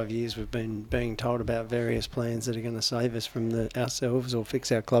last 5 years we've been being told about various plans that are going to save us from ourselves or fix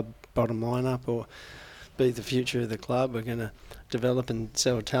our club bottom line up or be the future of the club. We're going to develop and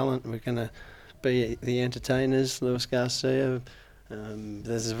sell talent. We're going to be the entertainers, Lewis Garcia.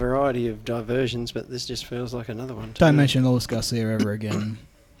 There's a variety of diversions, but this just feels like another one. Don't mention Lewis Garcia ever again.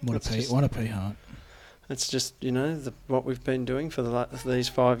 What a pea heart. It's just, what we've been doing for these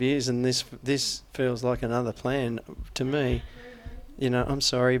 5 years, and this feels like another plan to me. I'm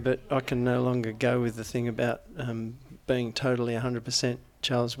sorry, but I can no longer go with the thing about being totally 100%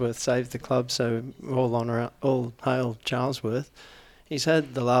 Charlesworth saved the club, so all hail Charlesworth. He's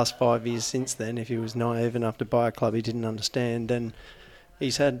had the last 5 years since then. If he was naive enough to buy a club he didn't understand, then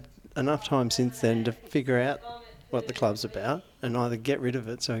he's had enough time since then to figure out what the club's about and either get rid of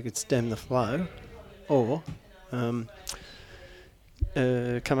it so he could stem the flow, or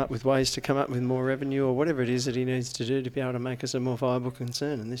come up with ways to come up with more revenue or whatever it is that he needs to do to be able to make us a more viable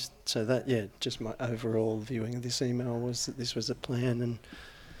concern. And just my overall viewing of this email was that this was a plan and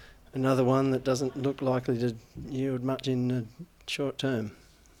another one that doesn't look likely to yield much in the short term.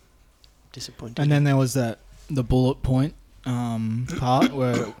 Disappointing. And then there was the bullet point part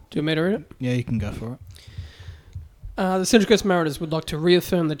where... Do you want me to read it? Yeah, you can go for it. The Central Coast Mariners would like to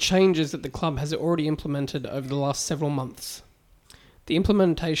reaffirm the changes that the club has already implemented over the last several months. The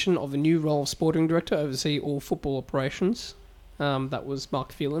implementation of a new role of sporting director oversee all football operations. That was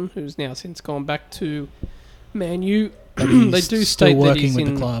Mark Phelan, who's now since gone back to Man U. They do state that he's with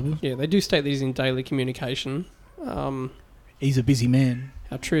in the club. Yeah, they do state that he's in daily communication. He's a busy man.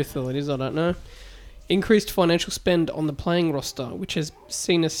 How truthful it is, I don't know. Increased financial spend on the playing roster, which has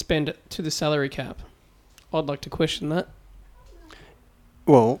seen us spend to the salary cap. I'd like to question that.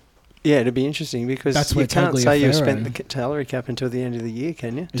 Well, yeah, it'd be interesting because That's you where can't say you've spent Tagliaferro- the salary cap until the end of the year,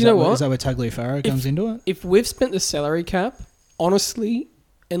 can you? Do you know what? Is that where Tagliaferro comes into it? If we've spent the salary cap, honestly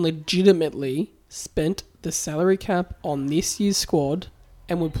and legitimately spent the salary cap on this year's squad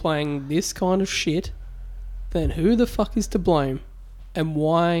and we're playing this kind of shit, then who the fuck is to blame? And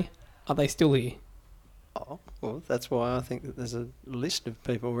why are they still here? Oh, well, that's why I think that there's a list of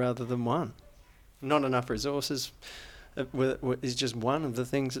people rather than one. Not enough resources is just one of the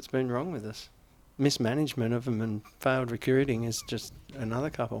things that's been wrong with us. Mismanagement of them and failed recruiting is just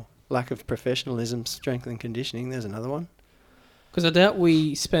another couple. Lack of professionalism, strength and conditioning, there's another one. Because I doubt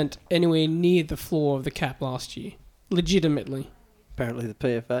we spent anywhere near the floor of the cap last year. Legitimately. Apparently the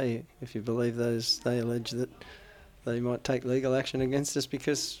PFA, if you believe those, they allege that they might take legal action against us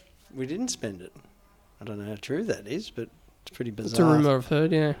because we didn't spend it. I don't know how true that is, but it's pretty bizarre. It's a rumour I've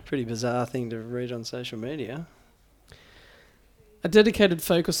heard, yeah. Pretty bizarre thing to read on social media. A dedicated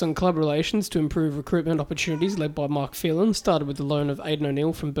focus on club relations to improve recruitment opportunities led by Mark Phelan started with the loan of Aidan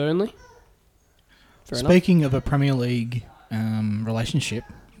O'Neill from Burnley. Fair enough. Speaking of a Premier League relationship,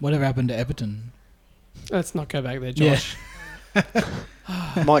 whatever happened to Everton? Let's not go back there, Josh.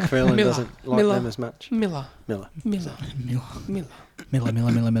 Mike Phelan Miller. doesn't like Miller. them as much. Miller. Miller. Miller. Miller.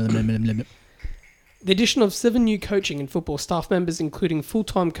 Miller. Miller. The addition of 7 new coaching and football staff members, including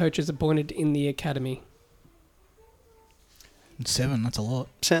full-time coaches appointed in the academy. 7, that's a lot.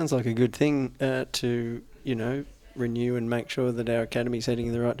 Sounds like a good thing to, renew and make sure that our academy's heading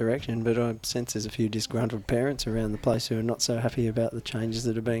in the right direction, but I sense there's a few disgruntled parents around the place who are not so happy about the changes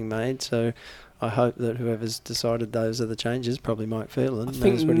that are being made, so I hope that whoever's decided those are the changes, probably Mike Phelan,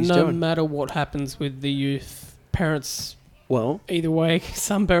 knows what he's no doing. matter what happens with the youth, parents, Well, either way,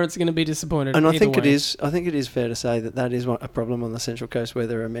 some parents are going to be disappointed. and I either think way. I think it is fair to say that is a problem on the Central Coast where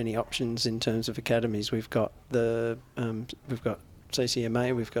there are many options in terms of academies. We've got we've got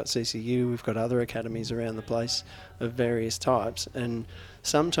CCMA, we've got CCU, we've got other academies around the place of various types, and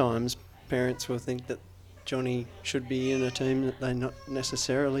sometimes parents will think that Johnny should be in a team that they not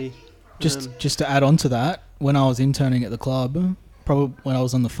necessarily. Just to add on to that, when I was interning at the club, probably when I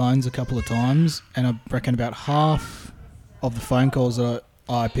was on the phones a couple of times, and I reckon about half of the phone calls that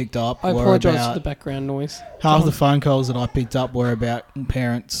I picked up I were apologise about for the background noise. half the phone calls that I picked up were about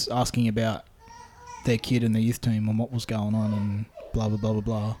parents asking about their kid in the youth team and what was going on and blah blah blah blah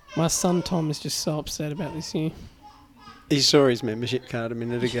blah. My son Tom is just so upset about this year. He saw his membership card a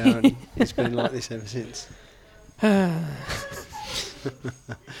minute ago, and he's been like this ever since.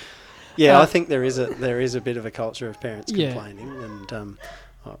 Yeah, I think there is a bit of a culture of parents Yeah. complaining, and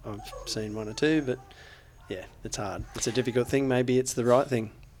I've seen one or two, but yeah, it's hard. It's a difficult thing. Maybe it's the right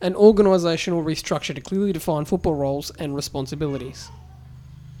thing. An organisational restructure to clearly define football roles and responsibilities.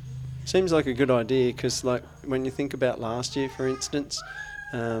 Seems like a good idea because, like, when you think about last year, for instance,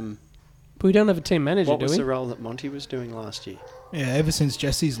 But we don't have a team manager, what do was we? the role that Monty was doing last year? Yeah, ever since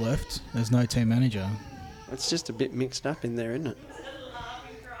Jesse's left, there's no team manager. It's just a bit mixed up in there, isn't it?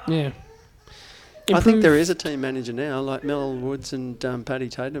 Yeah. I think Improve- there is a team manager now, like Mel Woods and Paddy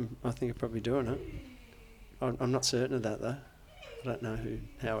Tatum. I think are probably doing it. I'm not certain of that though. I don't know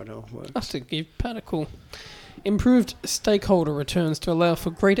how it all works. I have to give Pat a call. Improved stakeholder returns to allow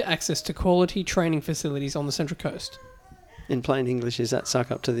for greater access to quality training facilities on the Central Coast. In plain English, is that suck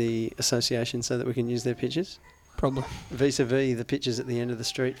up to the association so that we can use their pitches? Probably. Vis-a-vis the pitches at the end of the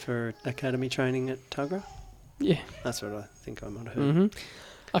street for academy training at Tuggerah? Yeah. That's what I think I might have heard. hmm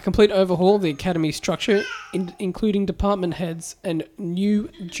A complete overhaul of the academy structure, including department heads and new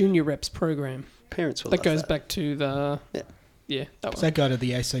junior reps program. Parents will That love goes that. back to the... Yeah. That Does one. that go to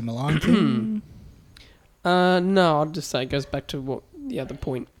the AC Milan thing? No, I'd just say it goes back to what the other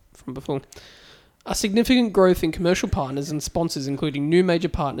point from before. A significant growth in commercial partners and sponsors, including new major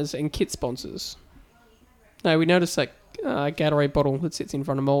partners and kit sponsors. Now, we noticed that Gatorade bottle that sits in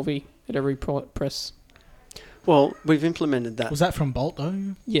front of Mulvey at every press. Well, we've implemented that. Was that from Bolt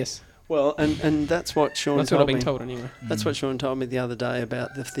though? Yes, Well, and that's what Sean that's what told I've been me. told anyway. That's what Sean told me the other day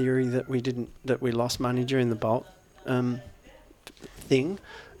about the theory that we lost money during the Bolt thing,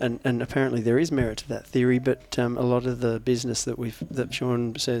 and apparently there is merit to that theory. But a lot of the business that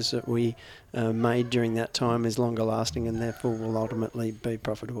Sean says that we made during that time is longer lasting and therefore will ultimately be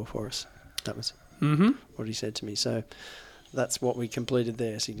profitable for us. That was what he said to me. So that's what we completed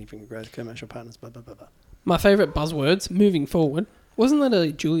there: significant growth, commercial partners, blah blah blah blah. My favourite buzzwords moving forward. Wasn't that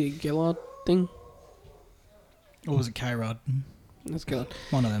a Julia Gillard thing? Or was it K-Rod? Let's go.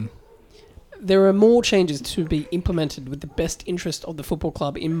 One of them. There are more changes to be implemented with the best interest of the football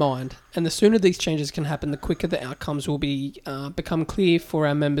club in mind, and the sooner these changes can happen, the quicker the outcomes will become clear for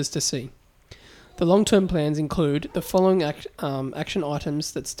our members to see. The long-term plans include the following action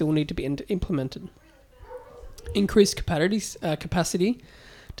items that still need to be implemented. Increased capacity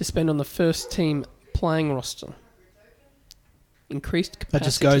to spend on the first team playing roster. Increased capacity That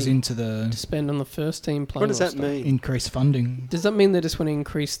just goes into to the spend on the first team playing What does roster. that mean? increased funding. Does that mean they just want to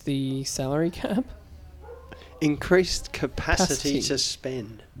increase the salary cap? Increased capacity Capacity. to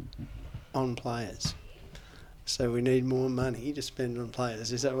spend on players. So we need more money to spend on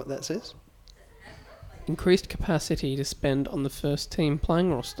players. Is that what that says? Increased capacity to spend on the first team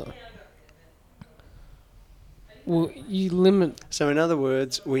playing roster. Well, you limit... So in other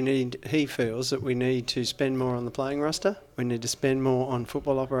words, he feels that we need to spend more on the playing roster. We need to spend more on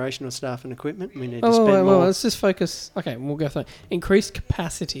football operational staff and equipment. We need to spend more. let's just focus... Okay, we'll go through. Increased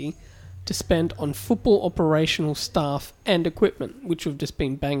capacity to spend on football operational staff and equipment, which we've just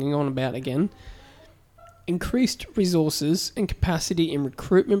been banging on about again. Increased resources and capacity in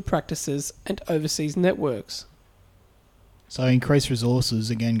recruitment practices and overseas networks. So increased resources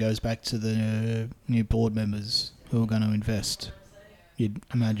again goes back to the new board members who are going to invest. You'd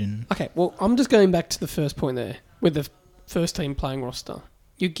imagine. Okay, well, I'm just going back to the first point there with the first team playing roster.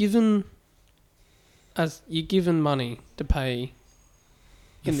 You're given money to pay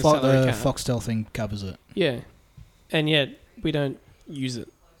in the salary cap. Foxtel thing covers it. Yeah, and yet we don't use it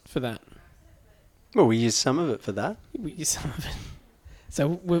for that. Well, we used some of it for that. We use some of it.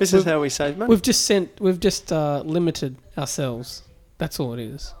 So This is how we save money. we've just limited ourselves. That's all it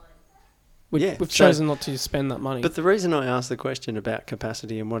is. Yeah, We've so- chosen not to spend that money. But the reason I asked the question about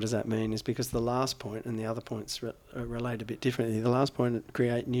capacity and what does that mean is because the last point and the other points relate a bit differently. The last point,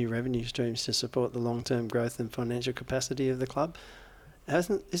 create new revenue streams to support the long-term growth and financial capacity of the club.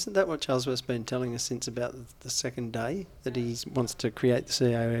 Isn't that what Charlesworth's been telling us since about the second day, that he wants to create the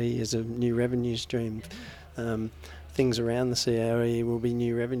COE as a new revenue stream? Things around the COE will be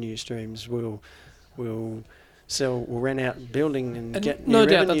new revenue streams. We'll rent out building and get new no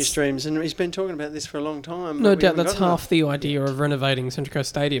doubt revenue that's- streams. And he's been talking about this for a long time. No but we doubt haven't that's got half the idea of renovating Central Coast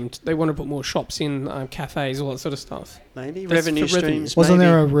Stadium. They want to put more shops in, cafes, all that sort of stuff. Maybe That's revenue for revenue. streams. Wasn't maybe.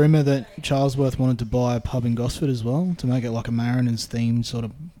 there a rumour that Charlesworth wanted to buy a pub in Gosford as well to make it like a Mariners themed sort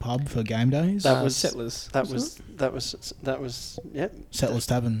of pub for game days? That was- Settlers. That wasn't was yep. Settlers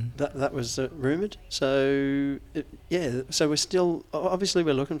Tavern. That was rumoured. So so we're still obviously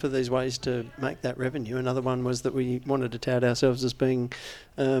we're looking for these ways to make that revenue. Another one was that we wanted to tout ourselves as being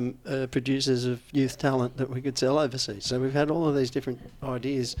producers of youth talent that we could sell overseas. So we've had all of these different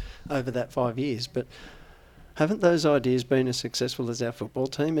ideas over that 5 years, but haven't those ideas been as successful as our football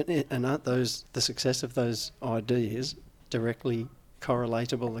team? And aren't the success of those ideas directly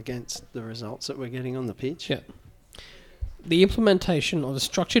correlatable against the results that we're getting on the pitch? Yeah. The implementation of a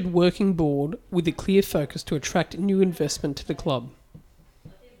structured working board with a clear focus to attract new investment to the club.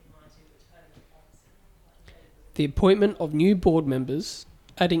 The appointment of new board members,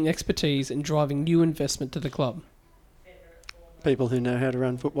 adding expertise and driving new investment to the club. People who know how to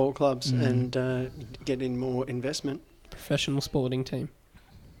run football clubs and get in more investment. Professional sporting team.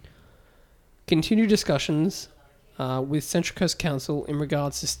 Continue discussions with Central Coast Council in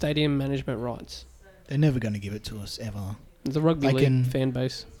regards to stadium management rights. They're never going to give it to us, ever. The rugby They league can- fan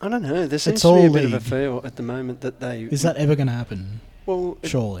base. I don't know. There seems It's to be a all bit of a league. feel at the moment that they... Is that ever going to happen? Well,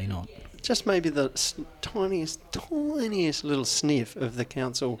 Surely not. just maybe the tiniest little sniff of the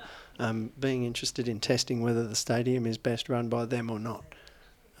council being interested in testing whether the stadium is best run by them or not.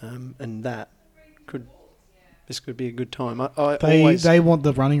 And this could be a good time. They want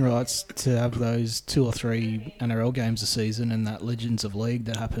the running rights to have those 2 or 3 NRL games a season and that Legends of League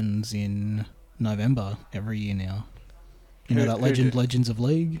that happens in November every year now. You know that Legends of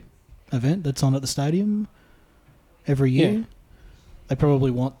League event that's on at the stadium every year? Yeah. They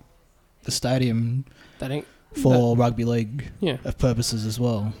probably want the stadium That ain't. for rugby league Yeah. purposes as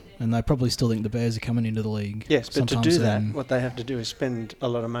well. And they probably still think the Bears are coming into the league. Yes, but to sometime do soon. that, what they have to do is spend a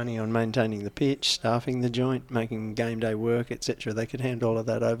lot of money on maintaining the pitch, staffing the joint, making game day work, etc. They could hand all of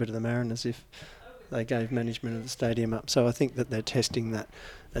that over to the Mariners if they gave management of the stadium up. So I think that they're testing that,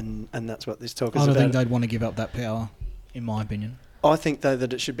 and that's what this talk is I don't about. think they'd want to give up that power, in my opinion. I think, though,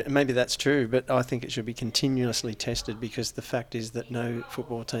 that it should be, maybe that's true, but I think it should be continuously tested because the fact is that no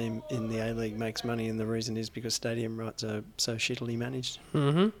football team in the A-League makes money, and the reason is because stadium rights are so shittily managed.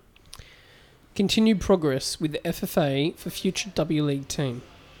 Mm-hmm. Continued progress with the FFA for future W League team.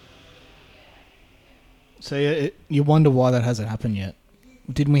 So you wonder why that hasn't happened yet.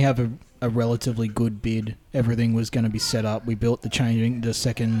 Didn't we have a relatively good bid? Everything was going to be set up. We built the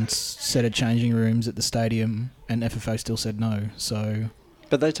second set of changing rooms at the stadium, and FFA still said no. So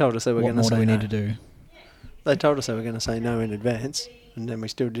But they told us they were what going to more say do we no. need to do? They told us they were going to say no in advance, and then we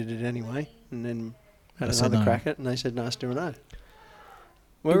still did it anyway, and then had They said another no. crack at it, and they said no, still no.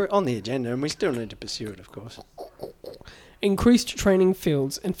 We're on the agenda, and we still need to pursue it, of course. Increased training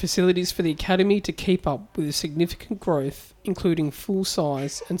fields and facilities for the academy to keep up with the significant growth, including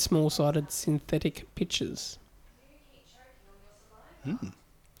full-size and small-sided synthetic pitches.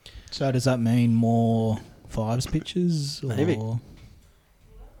 So does that mean more fives pitches? Or? Maybe.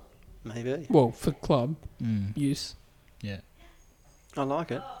 Maybe. Well, for club Mm, use. yeah. I like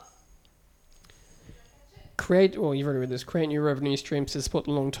it. You've already read this. Create new revenue streams to support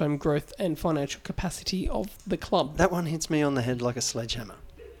the long-term growth and financial capacity of the club. That one hits me on the head like a sledgehammer.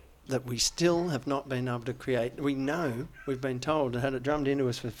 That we still have not been able to create. We know, we've been told, and had it drummed into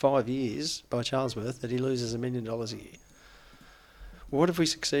us for 5 years by Charlesworth, that he loses $1 million a year. What have we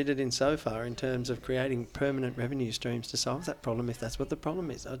succeeded in so far in terms of creating permanent revenue streams to solve that problem, if that's what the problem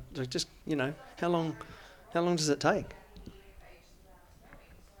is? I just, how long does it take?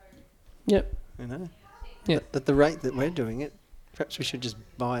 Yep. Yeah. At the rate that we're doing it, perhaps we should just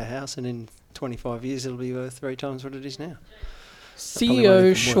buy a house and in 25 years it'll be worth 3 times what it is now. probably won't CEO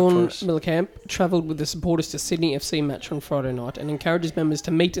even Sean work for us. Millicamp travelled with the supporters to Sydney FC match on Friday night and encourages members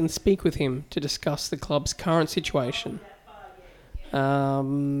to meet and speak with him to discuss the club's current situation.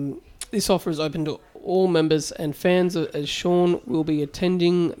 This offer is open to all members and fans, as Sean will be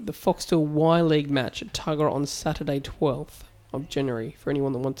attending the Foxtel Y League match at Tuggerah on Saturday 12th of January for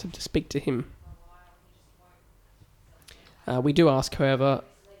anyone that wanted to speak to him. We do ask, however,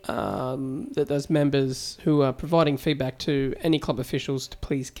 that those members who are providing feedback to any club officials to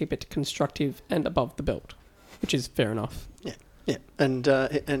please keep it constructive and above the belt, which is fair enough. Yeah, and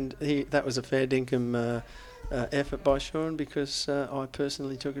that was a fair dinkum effort by Sean, because I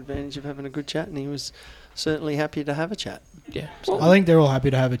personally took advantage of having a good chat, and he was certainly happy to have a chat. Yeah. I think they're all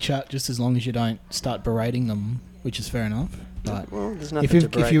happy to have a chat, just as long as you don't start berating them, which is fair enough. But Well, there's nothing if you've to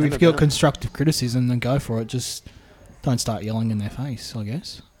berate if them you've got about. constructive criticism, then go for it. Just don't start yelling in their face, I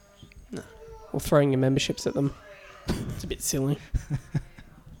guess. Or throwing your memberships at them. It's a bit silly.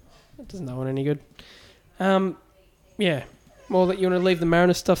 It doesn't do one any good. Yeah. Well, that you want to leave the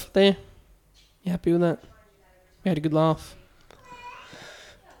Mariners stuff there? You happy with that? We had a good laugh.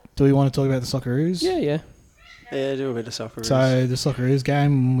 Do we want to talk about the Socceroos? Yeah. Yeah, do a bit of soccer. So the Socceroos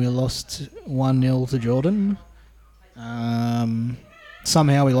game, we lost 1-0 to Jordan.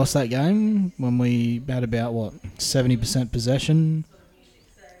 Somehow we lost that game when we had about 70% possession,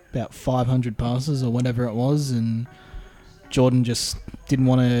 about 500 passes or whatever it was, and Jordan just didn't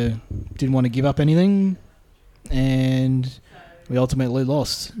want to give up anything, and we ultimately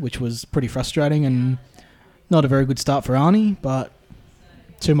lost, which was pretty frustrating and not a very good start for Arnie. But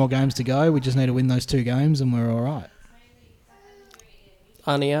 2 more games to go. We just need to win those 2 games, and we're all right.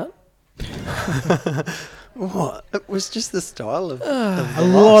 Arnie out. What? It was just the style of A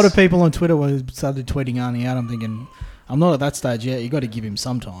lot of people on Twitter started tweeting Arnie out. I'm thinking, I'm not at that stage yet. You got to give him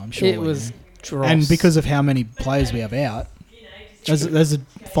some time. Surely. It was dross. and because of how many players we have out, there's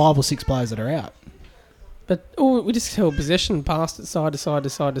 5 or 6 players that are out. But we just held possession, passed it side to side to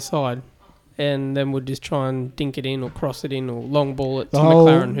side to side, and then we'd just try and dink it in or cross it in or long ball it to The whole-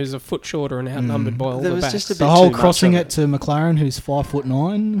 McLaren, who's a foot shorter and outnumbered by all There the was backs. just a bit The whole too much crossing of it to McLaren, who's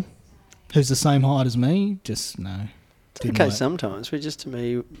 5'9", who's the same height as me, just no. It's didn't okay work. sometimes. To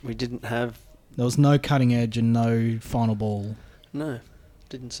me, we didn't have... There was no cutting edge and no final ball. No,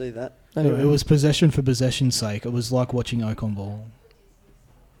 didn't see that. Anyway, It was possession for possession's sake. It was like watching Ocon ball.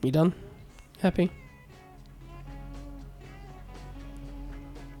 You done? Happy?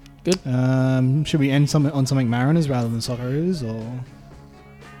 Should we end on something Mariners rather than Socceroos, or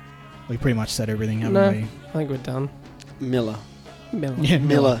we pretty much said everything, haven't No. we? I think we're done. Miller. Miller. Yeah,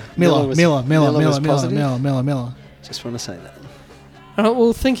 Miller Miller, was positive. Miller. Just want to say that. All right,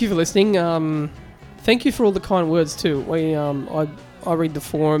 well, thank you for listening. Thank you for all the kind words too. I read the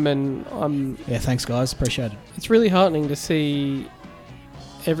forum, and Yeah, thanks guys, appreciate it. it's really heartening to see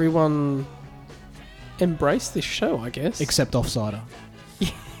everyone embrace this show, I guess. Except Offsider.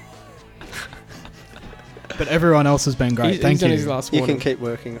 But everyone else has been great. He's Thank on you. his last You warning. can keep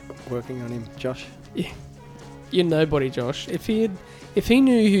working on him, Josh. You're nobody, Josh. If he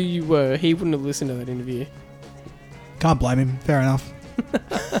knew who you were, he wouldn't have listened to that interview. Can't blame him. Fair enough.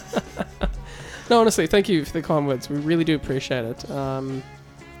 No, honestly, thank you for the kind words. We really do appreciate it. And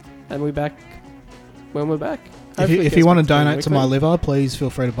we're back when we're back. If you want to donate to my liver, please feel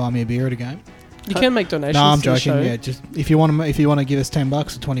free to buy me a beer at a game. You can make donations. No, I'm to the joking. show. Yeah, just if you want to give us $10 or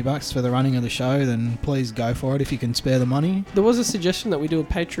 $20 for the running of the show, then please go for it if you can spare the money. There was a suggestion that we do a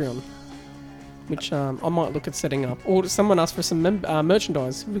Patreon, which I might look at setting up. Or someone asked for some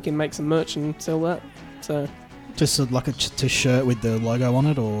merchandise. We can make some merch and sell that. So Just like a shirt with the logo on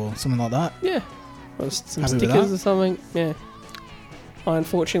it or something like that. yeah, or some Happy with stickers that? or something. Yeah. I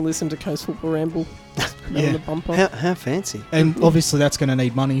unfortunately listened to Coast Football Ramble. Yeah. On the bumper. How fancy. And obviously that's going to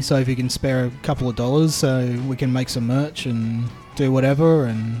need money, so if you can spare a couple of dollars so we can make some merch and do whatever,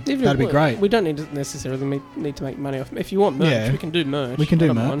 and Even that'd be great. We don't need to necessarily need to make money off. If you want merch, Yeah. we can do merch. We can I do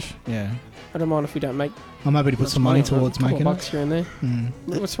don't merch. mind. Yeah. I don't mind if we don't make I'm happy to put much some money on it. towards A couple making of it. bucks here and there. Mm.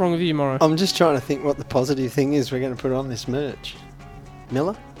 What's wrong with you, Morrow? I'm just trying to think what the positive thing is we're going to put on this merch.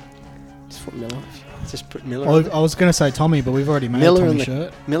 Miller? Just put Miller. Just put Miller Well, on it. I was going to say Tommy, but we've already made Miller a in Tommy the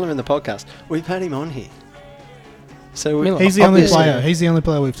shirt. Miller in the podcast. We've had him on here. So Miller. He's the only obviously- player. He's the only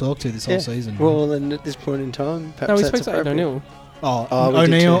player we've talked to this whole Yeah. season. Well, then at this point in time, perhaps No, we that's spoke to Aidan appropriate. O'Neill. we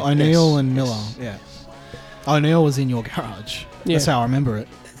did too. O'Neill Yes, and Miller. yes. Yeah. O'Neill was in your garage. Yeah. That's how I remember it.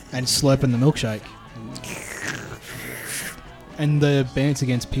 And slurping the milkshake. And the bands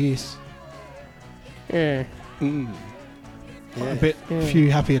against Pierce. Yeah. Mm. Yeah. A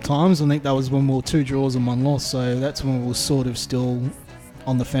few happier times. I think that was when we were 2 draws and 1 loss. So that's when we were sort of still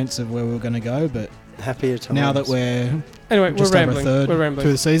on the fence of where we were going to go. But Happier times. now that we're Anyway, just we're over a rambling. third We're through rambling.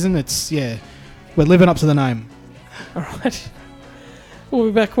 the season, we're living up to the name. All right. We'll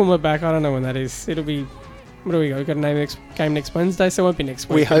be back when we're back. I don't know when that is. It'll be What do we got? We've got a game next Wednesday, so it won't be next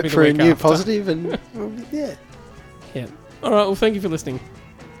week. We it'll hope be the for a week new after. positive and yeah. Yeah. All right. Well, thank you for listening.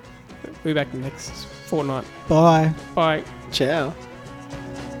 We'll be back next fortnight. Bye. Bye. Ciao.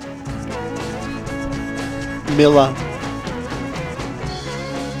 Miller.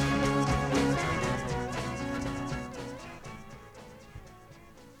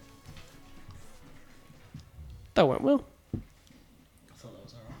 That went well.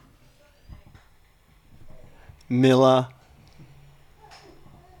 Miller.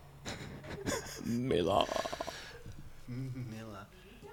 Miller. Miller.